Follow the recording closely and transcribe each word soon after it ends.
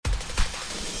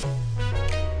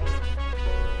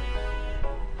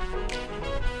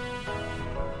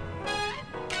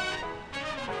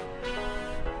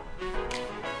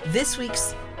This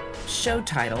week's show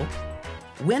title,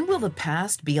 When Will the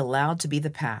Past Be Allowed to Be the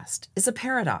Past?, is a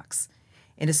paradox.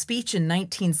 In a speech in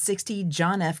 1960,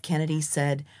 John F. Kennedy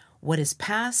said, "What is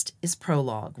past is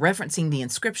prologue," referencing the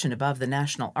inscription above the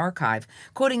National Archive,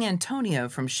 quoting Antonio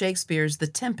from Shakespeare's The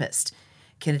Tempest.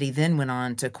 Kennedy then went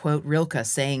on to quote Rilke,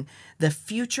 saying, "The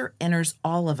future enters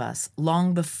all of us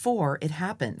long before it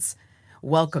happens."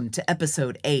 Welcome to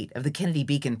episode 8 of the Kennedy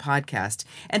Beacon podcast.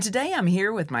 And today I'm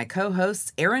here with my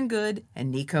co-hosts Aaron Good and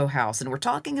Nico House. And we're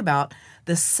talking about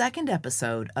the second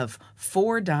episode of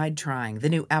Four Died Trying, the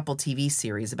new Apple TV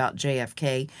series about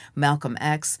JFK, Malcolm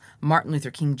X, Martin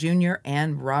Luther King Jr.,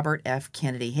 and Robert F.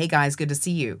 Kennedy. Hey guys, good to see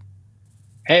you.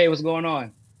 Hey, what's going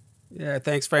on? Yeah,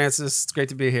 thanks, Francis. It's great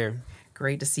to be here.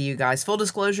 Great to see you guys. Full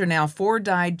disclosure now, Four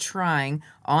Died Trying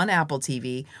on Apple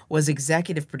TV was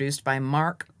executive produced by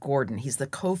Mark Gordon. He's the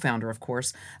co-founder, of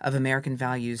course, of American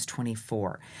Values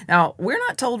 24. Now, we're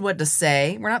not told what to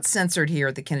say. We're not censored here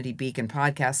at the Kennedy Beacon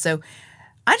podcast. So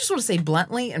I just want to say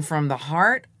bluntly and from the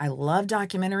heart, I love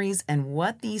documentaries and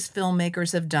what these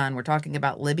filmmakers have done. We're talking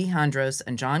about Libby Hondros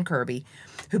and John Kirby,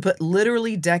 who put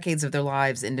literally decades of their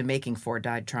lives into making Four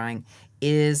Died Trying,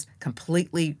 is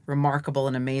completely remarkable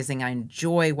and amazing. I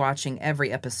enjoy watching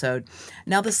every episode.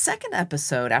 Now, the second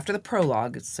episode after the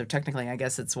prologue, so technically I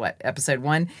guess it's episode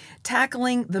 1,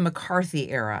 tackling the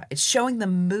McCarthy era. It's showing the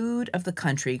mood of the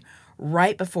country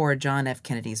right before John F.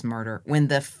 Kennedy's murder, when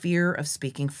the fear of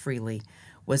speaking freely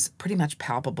was pretty much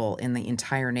palpable in the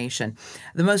entire nation.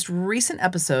 The most recent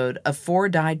episode of Four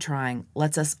Died Trying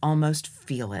lets us almost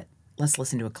feel it. Let's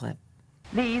listen to a clip.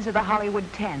 These are the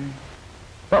Hollywood 10.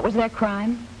 What was their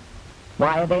crime?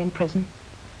 Why are they in prison?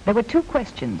 There were two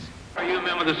questions. Are you a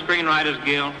member of the Screenwriters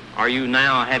Guild?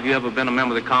 Have you ever been a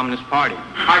member of the Communist Party?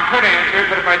 I could answer,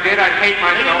 but if I did, I'd hate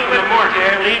myself in the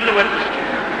morning. Leave the witness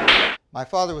chair. My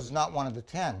father was not one of the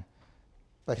 10,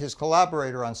 but his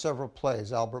collaborator on several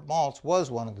plays, Albert Maltz,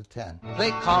 was one of the 10.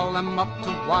 They call him up to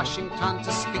Washington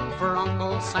to speak for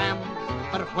Uncle Sam,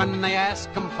 but when they ask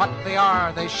him what they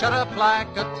are, they shut up like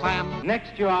a clam.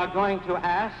 Next, you are going to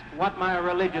ask what my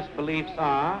religious beliefs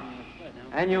are,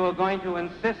 and you are going to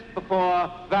insist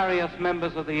before various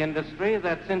members of the industry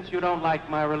that since you don't like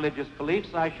my religious beliefs,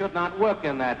 I should not work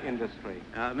in that industry.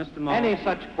 Mr. Muller. Any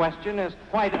such question is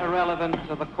quite irrelevant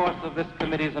to the course of this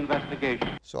committee's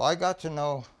investigation. So I got to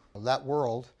know that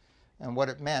world and what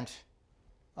it meant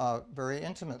very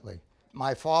intimately.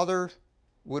 My father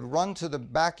would run to the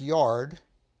backyard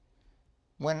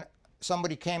when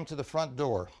somebody came to the front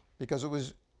door, because it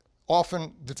was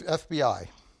often the FBI.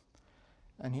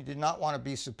 And he did not want to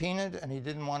be subpoenaed, and he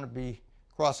didn't want to be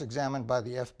cross-examined by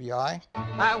the FBI.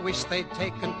 I wish they'd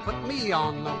take and put me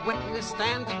on the witness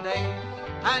stand today.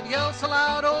 I'd yell so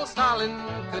loud old Stalin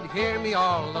could hear me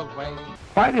all the way.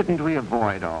 Why didn't we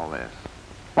avoid all this?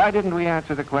 Why didn't we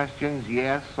answer the questions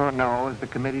yes or no as the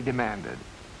committee demanded?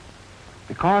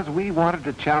 Because we wanted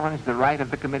to challenge the right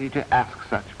of the committee to ask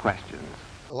such questions.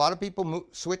 A lot of people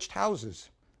switched houses.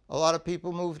 A lot of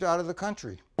people moved out of the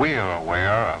country. We are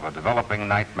aware of a developing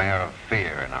nightmare of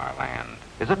fear in our land.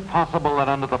 Is it possible that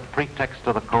under the pretext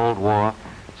of the Cold War,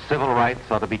 civil rights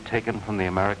are to be taken from the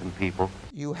American people?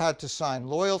 You had to sign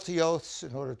loyalty oaths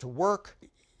in order to work.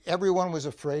 Everyone was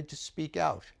afraid to speak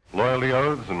out. Loyalty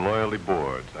oaths and loyalty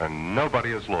boards, and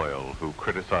nobody is loyal who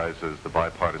criticizes the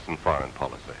bipartisan foreign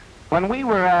policy. When we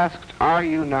were asked, are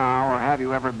you now or have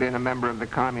you ever been a member of the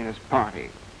Communist Party?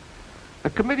 The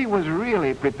committee was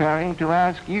really preparing to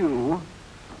ask you,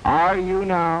 are you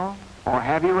now or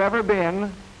have you ever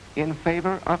been in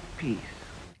favor of peace?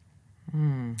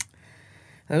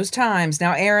 Those times.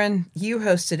 Now, Aaron, you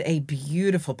hosted a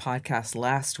beautiful podcast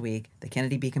last week, the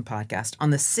Kennedy Beacon podcast, on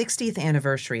the 60th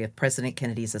anniversary of President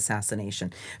Kennedy's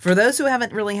assassination. For those who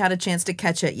haven't really had a chance to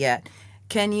catch it yet,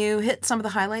 can you hit some of the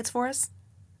highlights for us?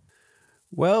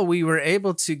 Well, we were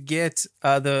able to get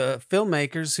the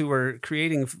filmmakers who were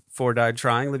creating Four Died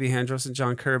Trying, Libby Hondros and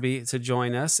John Kirby, to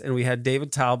join us. And we had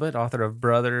David Talbot, author of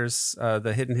Brothers,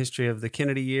 The Hidden History of the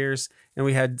Kennedy Years. And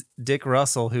we had Dick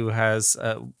Russell, who's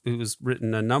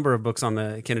written a number of books on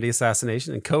the Kennedy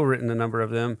assassination and co-written a number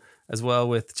of them as well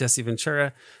with Jesse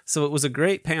Ventura. So it was a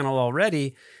great panel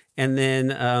already. And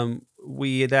then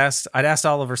I'd asked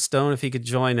Oliver Stone if he could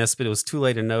join us, but it was too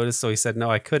late to notice, so he said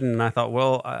no, I couldn't. And I thought,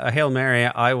 well, Hail Mary,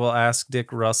 I will ask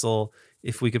Dick Russell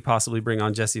if we could possibly bring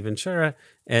on Jesse Ventura.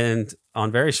 And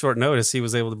on very short notice, he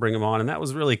was able to bring him on, and that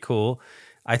was really cool.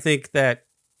 I think that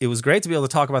it was great to be able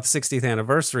to talk about the 60th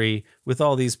anniversary with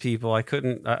all these people.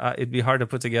 It'd be hard to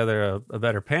put together a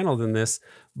better panel than this,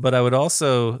 but I would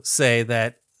also say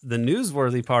that the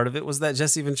newsworthy part of it was that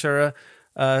Jesse Ventura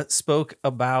spoke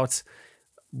about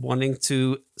wanting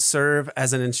to serve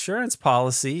as an insurance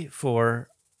policy for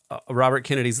Robert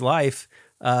Kennedy's life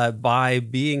by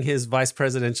being his vice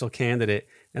presidential candidate.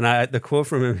 And the quote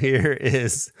from him here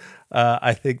is,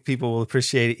 I think people will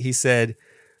appreciate it. He said,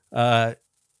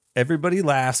 everybody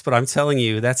laughs, but I'm telling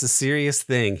you, that's a serious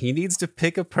thing. He needs to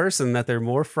pick a person that they're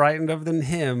more frightened of than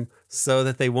him so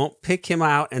that they won't pick him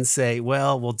out and say,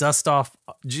 well, we'll dust off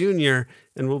Junior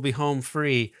and we'll be home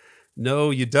free.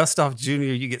 No, you dust off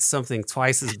Junior, you get something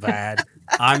twice as bad.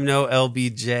 I'm no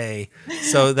LBJ.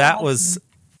 So that was,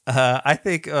 I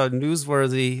think, a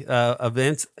newsworthy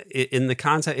event in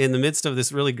the midst of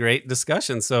this really great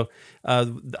discussion. So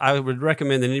I would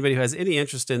recommend that anybody who has any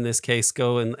interest in this case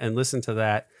go and listen to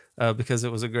that because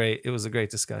it was a great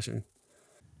discussion.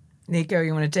 Nico,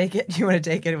 you want to take it?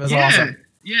 It was awesome.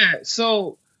 Yeah.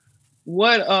 So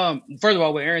what? First of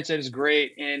all, what Aaron said is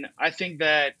great, and I think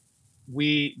that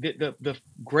the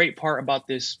great part about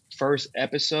this first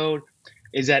episode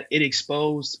is that it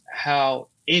exposed how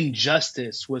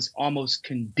injustice was almost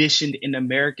conditioned in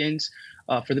Americans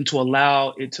for them to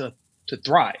allow it to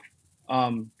thrive.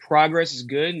 Progress is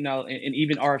good now, and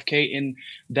even RFK in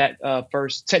that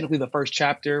technically the first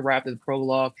chapter right after the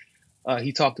prologue,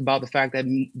 he talked about the fact that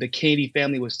the Kennedy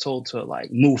family was told to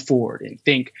like move forward and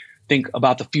think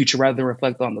about the future rather than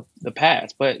reflect on the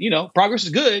past. But progress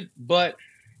is good, but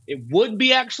it would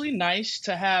be actually nice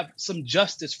to have some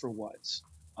justice for once.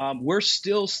 We're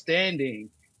still standing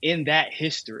in that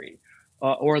history,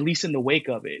 or at least in the wake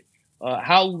of it.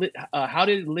 How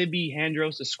did Libby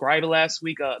Handros describe it last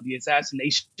week? The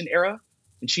assassination era,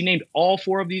 and she named all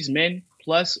four of these men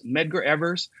plus Medgar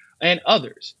Evers and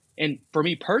others. And for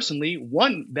me personally,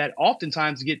 one that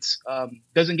oftentimes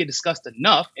doesn't get discussed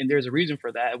enough, and there's a reason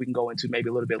for that we can go into maybe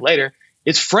a little bit later,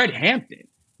 is Fred Hampton.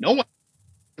 No one,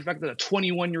 the fact that a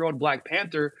 21-year-old Black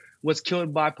Panther was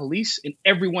killed by police, and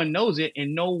everyone knows it,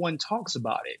 and no one talks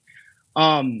about it.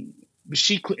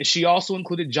 She also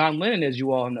included John Lennon, as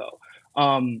you all know.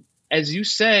 As you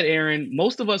said, Aaron,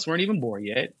 most of us weren't even born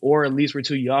yet, or at least we're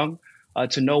too young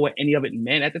to know what any of it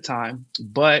meant at the time.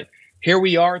 But here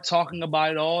we are talking about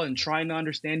it all and trying to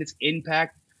understand its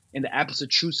impact in the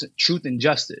absence of truth and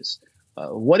justice.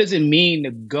 What does it mean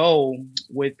to go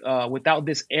without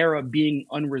this era being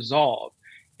unresolved?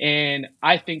 And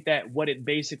I think that what it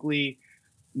basically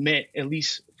meant, at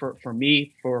least for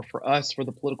me, for us, for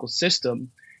the political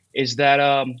system, is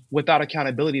that without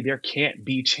accountability, there can't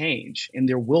be change, and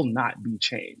there will not be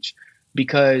change.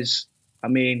 Because,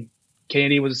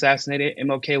 Kennedy was assassinated,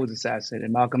 MLK was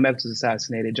assassinated, Malcolm X was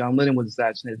assassinated, John Lennon was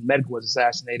assassinated, Medgar was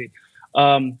assassinated,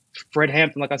 Fred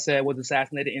Hampton, like I said, was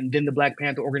assassinated, and then the Black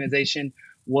Panther organization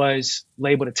was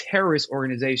labeled a terrorist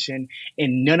organization,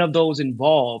 and none of those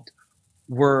involved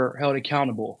were held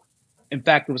accountable. In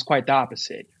fact, it was quite the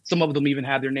opposite. Some of them even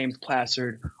have their names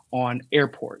plastered on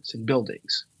airports and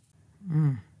buildings.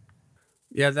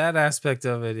 Yeah, that aspect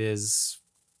of it is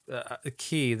a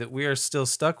key, that we are still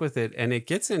stuck with it. And it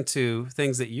gets into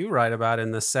things that you write about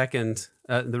in the second,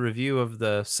 the review of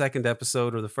the second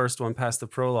episode, or the first one past the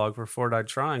prologue for Four Died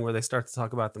Trying, where they start to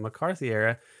talk about the McCarthy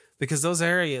era, because those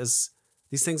areas,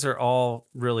 these things are all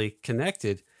really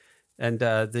connected. And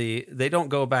they don't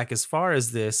go back as far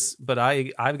as this, but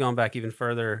I've gone back even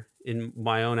further in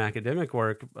my own academic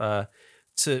work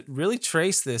to really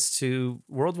trace this to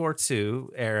World War II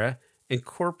era and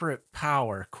corporate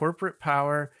power. Corporate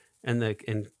power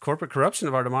and corporate corruption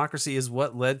of our democracy is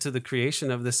what led to the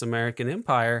creation of this American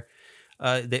empire.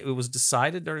 That it was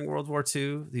decided during World War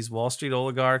II. These Wall Street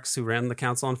oligarchs who ran the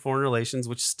Council on Foreign Relations,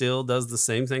 which still does the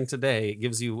same thing today. It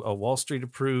gives you a Wall Street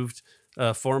approved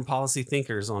foreign policy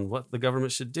thinkers on what the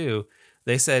government should do.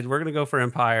 They said, we're going to go for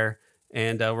empire,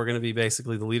 and we're going to be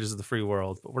basically the leaders of the free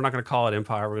world. But we're not going to call it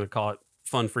empire. We're going to call it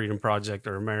Fun Freedom Project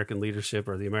or American Leadership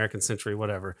or the American Century,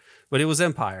 whatever. But it was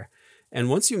empire. And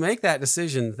once you make that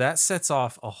decision, that sets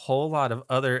off a whole lot of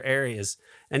other areas.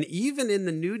 And even in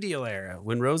the New Deal era,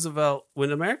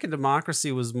 when American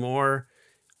democracy was more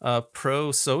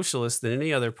pro-socialist than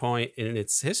any other point in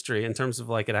its history, in terms of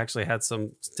like it actually had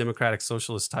some democratic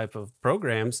socialist type of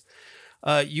programs,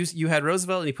 you had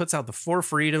Roosevelt, and he puts out the Four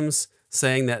Freedoms,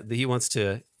 saying that he wants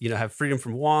to have freedom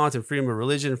from want and freedom of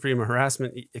religion, freedom of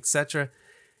harassment, etc.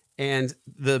 And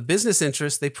the business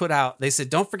interests, they said,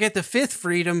 don't forget the fifth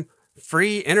freedom,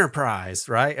 free enterprise,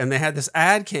 right? And they had this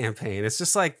ad campaign. It's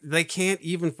just like they can't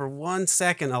even for 1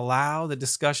 second allow the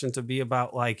discussion to be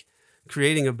about like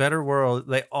creating a better world.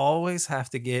 They always have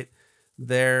to get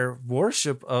their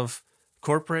worship of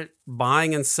corporate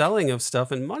buying and selling of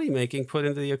stuff and money making put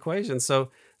into the equation. So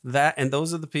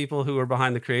those are the people who are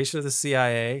behind the creation of the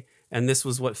CIA. And this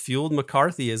was what fueled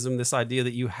McCarthyism, this idea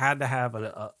that you had to have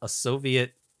a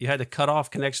Soviet You had to cut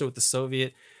off connection with the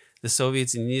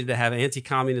Soviets, and you needed to have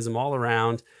anti-communism all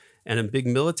around and a big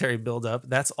military buildup.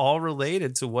 That's all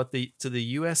related to the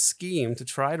U.S. scheme to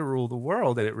try to rule the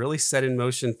world, and it really set in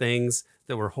motion things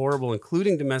that were horrible,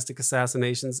 including domestic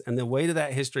assassinations. And the weight of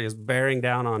that history is bearing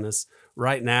down on us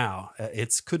right now.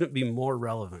 It couldn't be more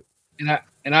relevant.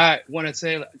 And I want to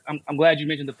say, I'm glad you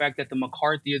mentioned the fact that the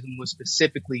McCarthyism was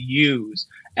specifically used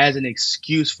as an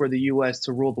excuse for the U.S.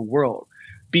 to rule the world,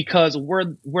 because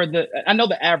I know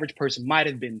the average person might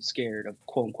have been scared of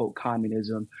quote unquote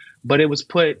communism, but it was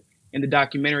put in the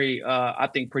documentary, I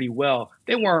think pretty well.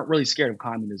 They weren't really scared of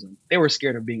communism. They were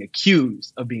scared of being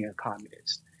accused of being a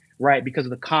communist, right? Because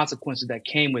of the consequences that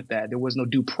came with that. There was no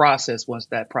due process once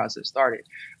that process started.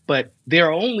 But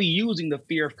they're only using the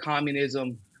fear of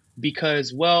communism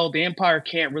because, well, the empire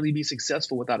can't really be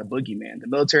successful without a boogeyman. The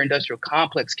military-industrial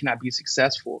complex cannot be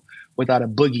successful without a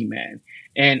boogeyman.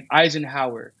 And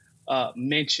Eisenhower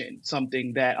mentioned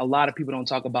something that a lot of people don't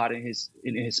talk about in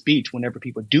his speech. Whenever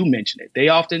people do mention it, they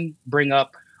often bring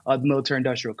up the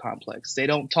military-industrial complex. They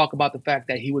don't talk about the fact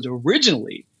that he was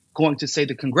originally going to say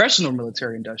the congressional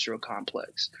military-industrial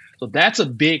complex. So that's a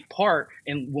big part.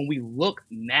 And when we look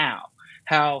now,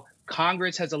 how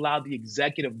Congress has allowed the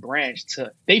executive branch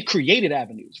they've created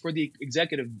avenues for the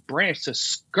executive branch to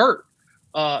skirt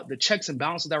the checks and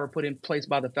balances that were put in place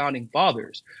by the founding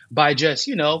fathers by just,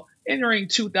 entering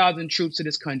 2,000 troops to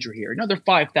this country here, another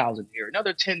 5,000 here,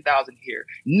 another 10,000 here,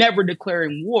 never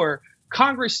declaring war.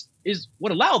 Congress is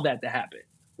what allowed that to happen,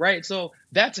 right? So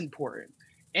that's important.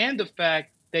 And the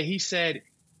fact that he said,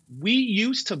 we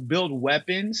used to build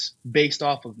weapons based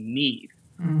off of need.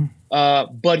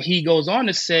 But he goes on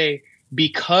to say,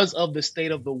 because of the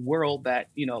state of the world that,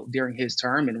 during his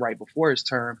term and right before his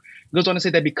term, he goes on to say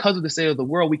that because of the state of the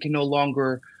world, we can no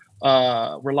longer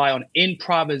rely on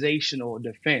improvisational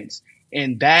defense.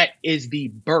 And that is the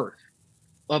birth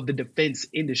of the defense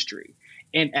industry.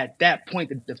 And at that point,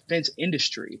 the defense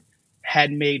industry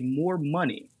had made more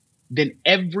money than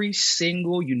every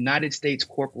single United States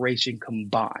corporation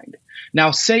combined.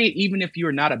 Now, say even if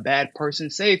you're not a bad person,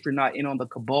 say if you're not in on the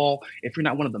cabal, if you're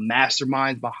not one of the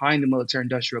masterminds behind the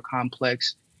military-industrial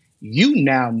complex, you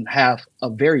now have a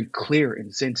very clear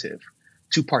incentive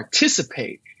to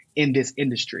participate in this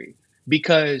industry,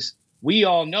 because we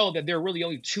all know that there are really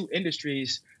only two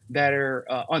industries that are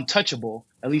untouchable,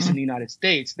 at least in the United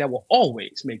States, that will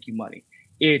always make you money.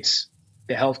 It's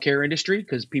the healthcare industry,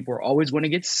 because people are always going to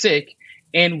get sick,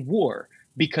 and war,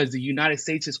 because the United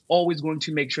States is always going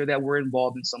to make sure that we're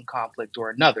involved in some conflict or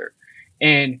another.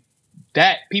 And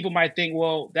that people might think,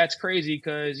 well, that's crazy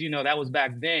because, that was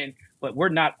back then, but we're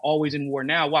not always in war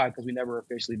now. Why? Because we never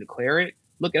officially declare it.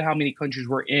 Look at how many countries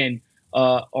we're in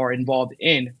or involved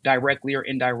in directly or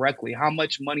indirectly. How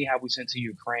much money have we sent to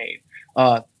Ukraine?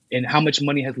 And how much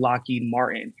money has Lockheed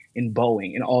Martin and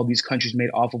Boeing and all these countries made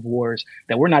off of wars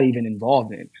that we're not even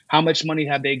involved in? How much money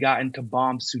have they gotten to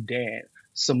bomb Sudan,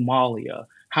 Somalia?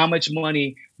 How much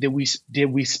money did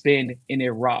we spend in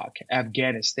Iraq,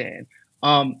 Afghanistan?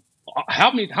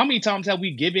 How many times have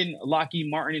we given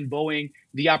Lockheed Martin and Boeing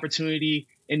the opportunity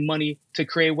and money to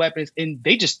create weapons, and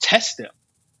they just test them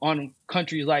on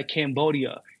countries like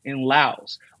Cambodia and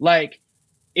Laos? Like,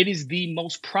 it is the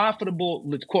most profitable,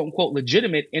 quote unquote,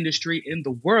 legitimate industry in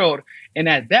the world. And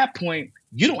at that point,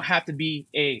 you don't have to be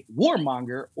a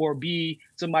warmonger or be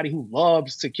somebody who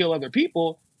loves to kill other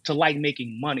people to like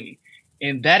making money.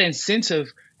 And that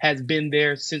incentive has been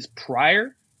there since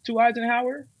prior to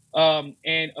Eisenhower.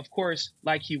 And of course,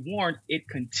 like he warned, it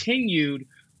continued.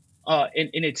 And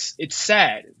it's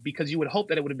sad, because you would hope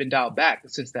that it would have been dialed back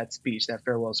since that speech, that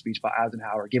farewell speech by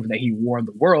Eisenhower, given that he warned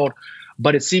the world.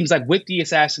 But it seems like with the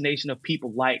assassination of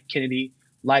people like Kennedy,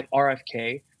 like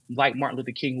RFK, like Martin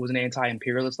Luther King, who was an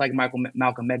anti-imperialist, like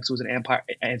Malcolm X, who was an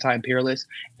anti-imperialist,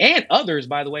 and others,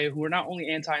 by the way, who were not only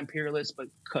anti-imperialists, but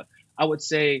I would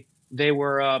say they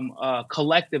were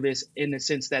collectivists in the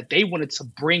sense that they wanted to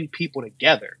bring people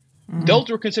together. Those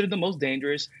were considered the most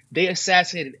dangerous. They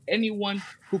assassinated anyone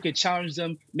who could challenge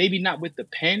them, maybe not with the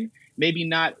pen, maybe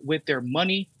not with their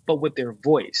money, but with their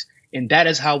voice. And that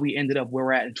is how we ended up where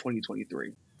we're at in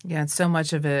 2023. Yeah, and so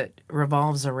much of it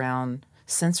revolves around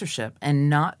censorship and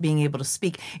not being able to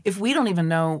speak. If we don't even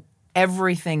know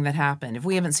everything that happened, if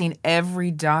we haven't seen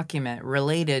every document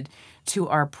related to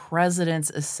our president's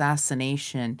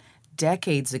assassination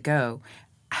decades ago,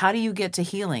 how do you get to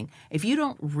healing? If you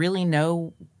don't really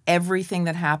know everything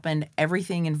that happened,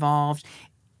 everything involved,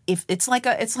 if it's like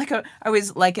a I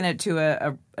always liken it to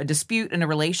a dispute in a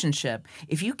relationship.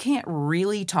 If you can't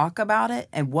really talk about it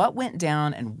and what went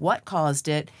down and what caused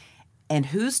it and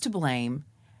who's to blame,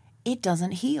 it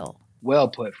doesn't heal. Well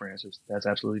put, Francis. That's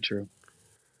absolutely true.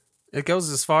 It goes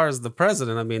as far as the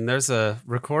president. I mean, there's a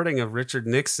recording of Richard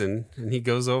Nixon, and he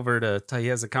goes over he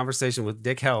has a conversation with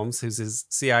Dick Helms, who's his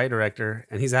CIA director,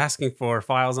 and he's asking for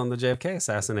files on the JFK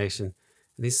assassination.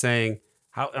 And he's saying,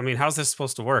 how's this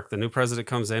supposed to work? The new president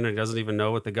comes in and he doesn't even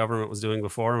know what the government was doing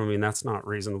before him. I mean, that's not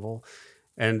reasonable.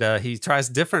 And he tries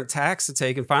different tacks to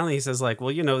take. And finally he says, like,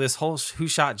 well, this whole who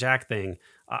shot Jack thing,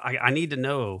 I need to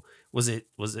know. Was it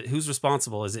who's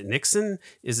responsible? Is it Nixon?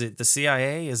 Is it the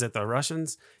CIA? Is it the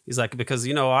Russians? He's like, because,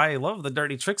 I love the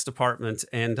dirty tricks department,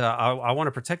 and I want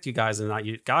to protect you guys.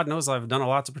 And God knows I've done a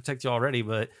lot to protect you already,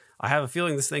 but I have a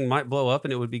feeling this thing might blow up,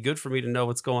 and it would be good for me to know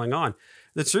what's going on.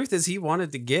 The truth is, he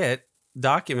wanted to get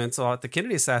documents about the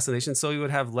Kennedy assassination so he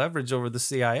would have leverage over the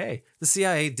CIA. The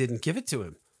CIA didn't give it to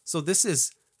him. So this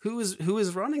is who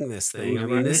is running this thing? I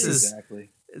mean, this is exactly.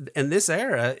 And this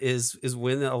era is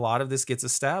when a lot of this gets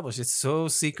established. It's so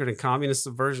secret, and communist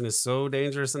subversion is so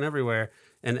dangerous and everywhere,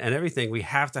 and everything. We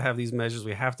have to have these measures.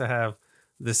 We have to have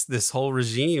this whole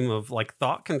regime of like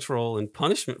thought control and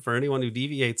punishment for anyone who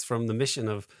deviates from the mission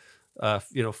of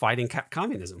fighting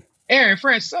communism. Aaron,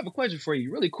 Francis, I have a question for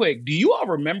you really quick. Do you all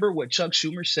remember what Chuck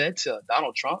Schumer said to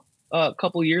Donald Trump a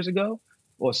couple of years ago,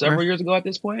 or several years ago at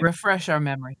this point? Refresh our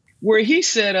memory. Where he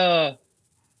said,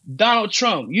 Donald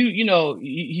Trump,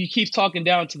 he keeps talking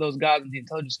down to those guys in the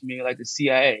intelligence community like the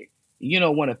CIA. You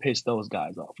don't want to piss those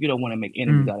guys off. You don't want to make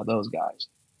enemies out of those guys.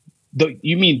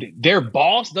 You mean their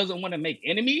boss doesn't want to make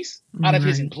enemies out of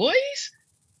his employees?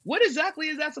 What exactly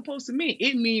is that supposed to mean?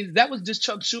 It means that was just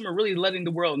Chuck Schumer really letting the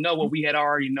world know what we had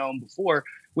already known before,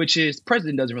 which is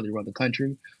president doesn't really run the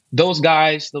country. Those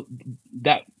guys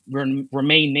that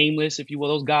remain nameless, if you will,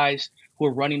 those guys who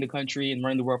are running the country and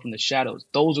running the world from the shadows,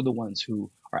 those are the ones who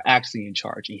are actually in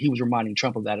charge. And he was reminding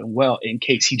Trump of that as well, in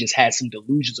case he just had some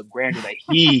delusions of grandeur that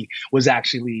he was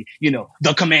actually,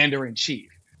 the commander in chief.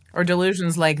 Or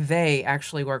delusions like they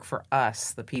actually work for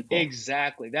us, the people.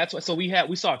 Exactly. That's what. So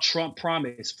we saw Trump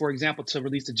promise, for example, to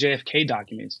release the JFK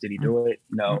documents. Did he do it?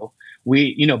 No.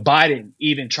 Biden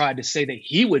even tried to say that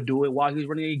he would do it while he was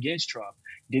running against Trump.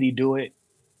 Did he do it?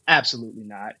 Absolutely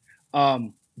not.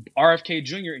 RFK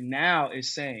Jr. now is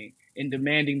saying and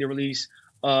demanding the release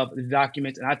of the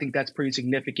documents, and I think that's pretty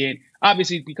significant.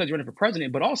 Obviously, because he's running for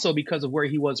president, but also because of where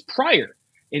he was prior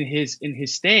in his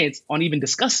stance on even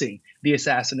discussing the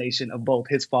assassination of both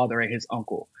his father and his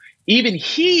uncle. Even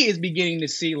he is beginning to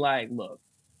see, like, look,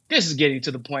 this is getting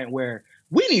to the point where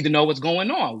we need to know what's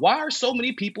going on. Why are so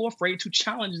many people afraid to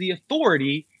challenge the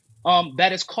authority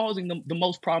that is causing the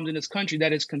most problems in this country,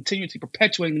 that is continuously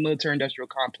perpetuating the military-industrial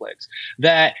complex,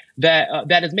 that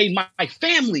has made my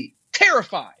family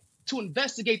terrified to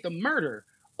investigate the murder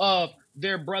of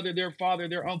their brother, their father,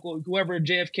 their uncle, whoever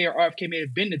JFK or RFK may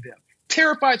have been to them,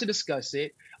 terrified to discuss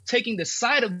it, taking the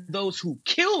side of those who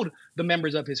killed the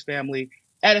members of his family.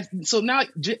 So now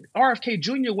RFK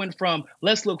Jr. went from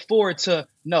let's look forward to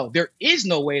no, there is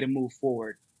no way to move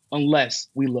forward unless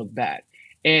we look back.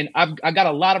 And I got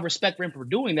a lot of respect for him for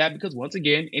doing that, because once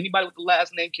again, anybody with the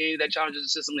last name Kennedy that challenges the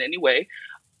system in any way,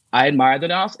 I admire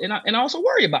that, and I also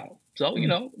worry about him. So,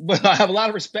 but I have a lot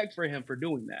of respect for him for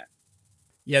doing that.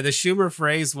 Yeah, the Schumer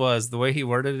phrase was, the way he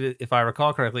worded it, if I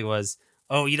recall correctly, was,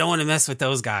 oh, you don't want to mess with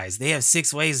those guys. They have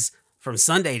 6 ways from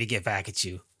Sunday to get back at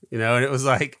you. And it was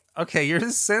like, okay, you're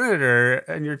the senator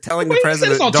and you're telling the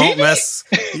president, don't TV? Mess.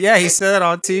 Yeah, he said it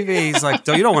on TV. He's like,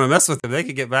 you don't want to mess with them. They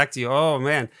could get back to you. Oh,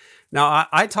 man. Now,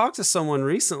 I talked to someone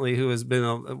recently who has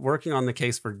been working on the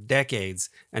case for decades,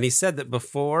 and he said that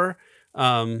before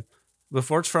Trump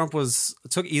before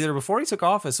he took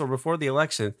office or before the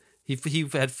election, he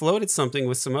had floated something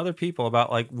with some other people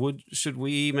about, like, should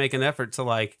we make an effort to,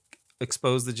 like,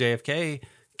 expose the JFK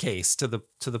case to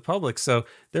the public. So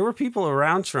there were people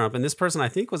around Trump, and this person I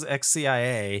think was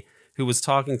ex-CIA, who was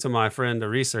talking to my friend, a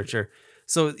researcher.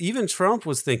 So even Trump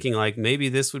was thinking, like, maybe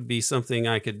this would be something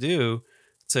I could do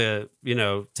to,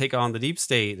 take on the deep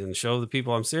state and show the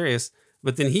people I'm serious.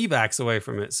 But then he backs away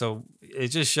from it. So it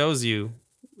just shows you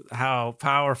how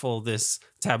powerful this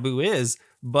taboo is.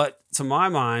 But to my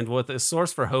mind, what the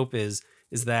source for hope is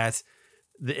that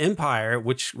the empire,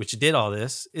 which did all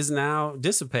this, is now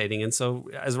dissipating. And so,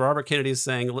 as Robert Kennedy is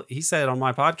saying, he said on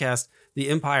my podcast, the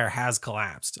empire has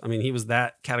collapsed. I mean, he was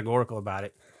that categorical about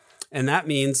it. And that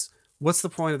means, what's the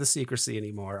point of the secrecy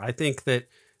anymore? I think that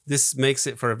this makes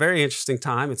it for a very interesting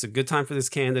time. It's a good time for this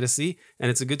candidacy, and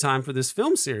it's a good time for this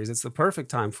film series. It's the perfect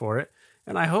time for it.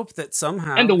 And I hope that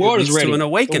somehow and the world is ready. To an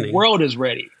awakening. The world is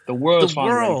ready. The world is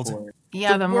finally ready for it.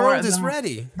 Yeah, the world is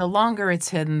ready. The longer it's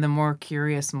hidden, the more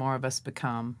curious more of us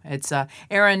become. It's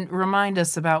Aaron, remind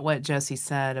us about what Jesse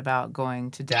said about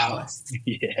going to Dallas.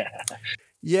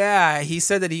 Yeah, he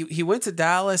said that he went to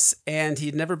Dallas and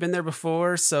he'd never been there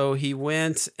before. So he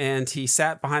went and he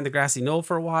sat behind the grassy knoll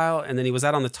for a while. And then he was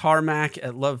out on the tarmac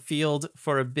at Love Field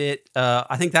for a bit.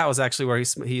 I think that was actually where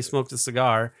he smoked a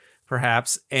cigar,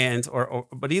 perhaps.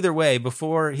 But either way,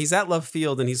 before he's at Love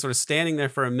Field and he's sort of standing there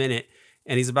for a minute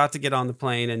and he's about to get on the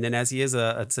plane. And then as he is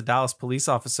it's a Dallas police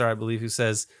officer, I believe, who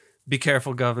says, "Be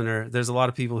careful, Governor. There's a lot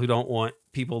of people who don't want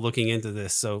people looking into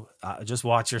this. So just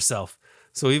watch yourself."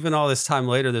 So even all this time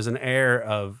later, there's an air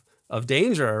of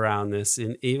danger around this,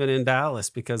 even in Dallas,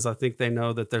 because I think they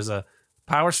know that there's a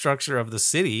power structure of the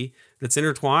city that's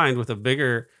intertwined with a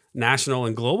bigger national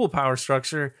and global power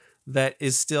structure that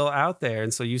is still out there.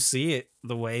 And so you see it,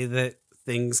 the way that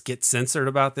things get censored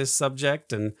about this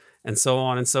subject and so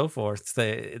on and so forth.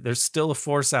 There's still a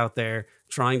force out there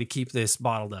trying to keep this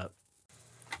bottled up.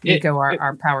 Nico,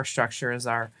 our power structure is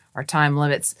our time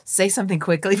limits. Say something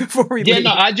quickly before we leave. Yeah,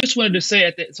 no, I just wanted to say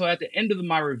at the end of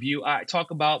my review, I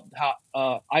talk about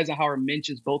how Eisenhower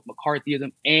mentions both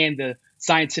McCarthyism and the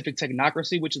scientific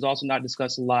technocracy, which is also not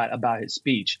discussed a lot about his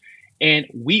speech. And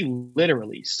we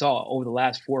literally saw over the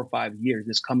last 4 or 5 years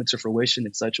this come into fruition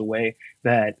in such a way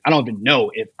that I don't even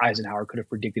know if Eisenhower could have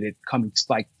predicted it coming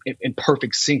like in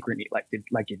perfect synchrony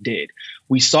like it did.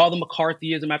 We saw the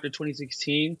McCarthyism after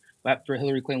 2016, after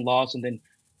Hillary Clinton lost, and then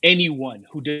anyone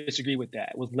who disagreed with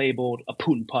that was labeled a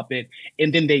Putin puppet.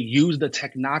 And then they used the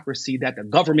technocracy that the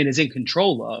government is in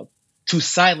control of to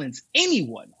silence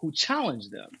anyone who challenged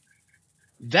them.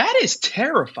 That is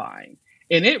terrifying.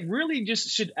 And it really just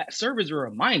should serve as a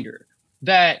reminder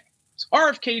that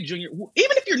RFK Jr., even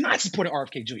if you're not supporting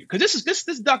RFK Jr., because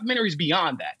this documentary is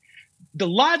beyond that. The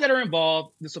lives that are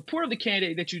involved, the support of the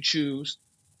candidate that you choose,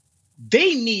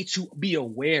 they need to be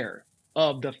aware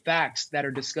of the facts that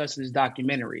are discussed in this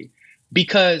documentary,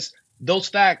 because those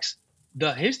facts,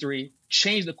 the history,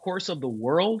 changed the course of the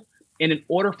world. And in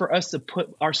order for us to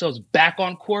put ourselves back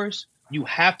on course, you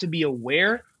have to be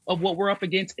aware of what we're up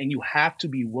against, and you have to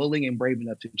be willing and brave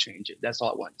enough to change it. That's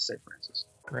all I wanted to say, Francis.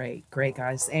 Great,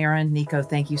 guys. Aaron, Nico,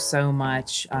 thank you so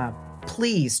much.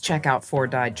 Please check out Ford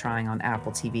Died Trying on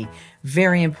Apple TV.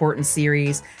 Very important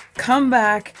series. Come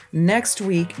back next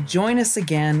week. Join us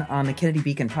again on the Kennedy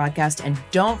Beacon podcast. And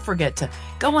don't forget to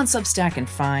go on Substack and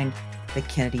find the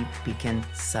Kennedy Beacon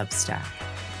Substack.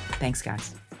 Thanks,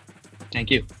 guys.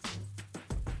 Thank you.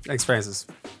 Thanks, Francis.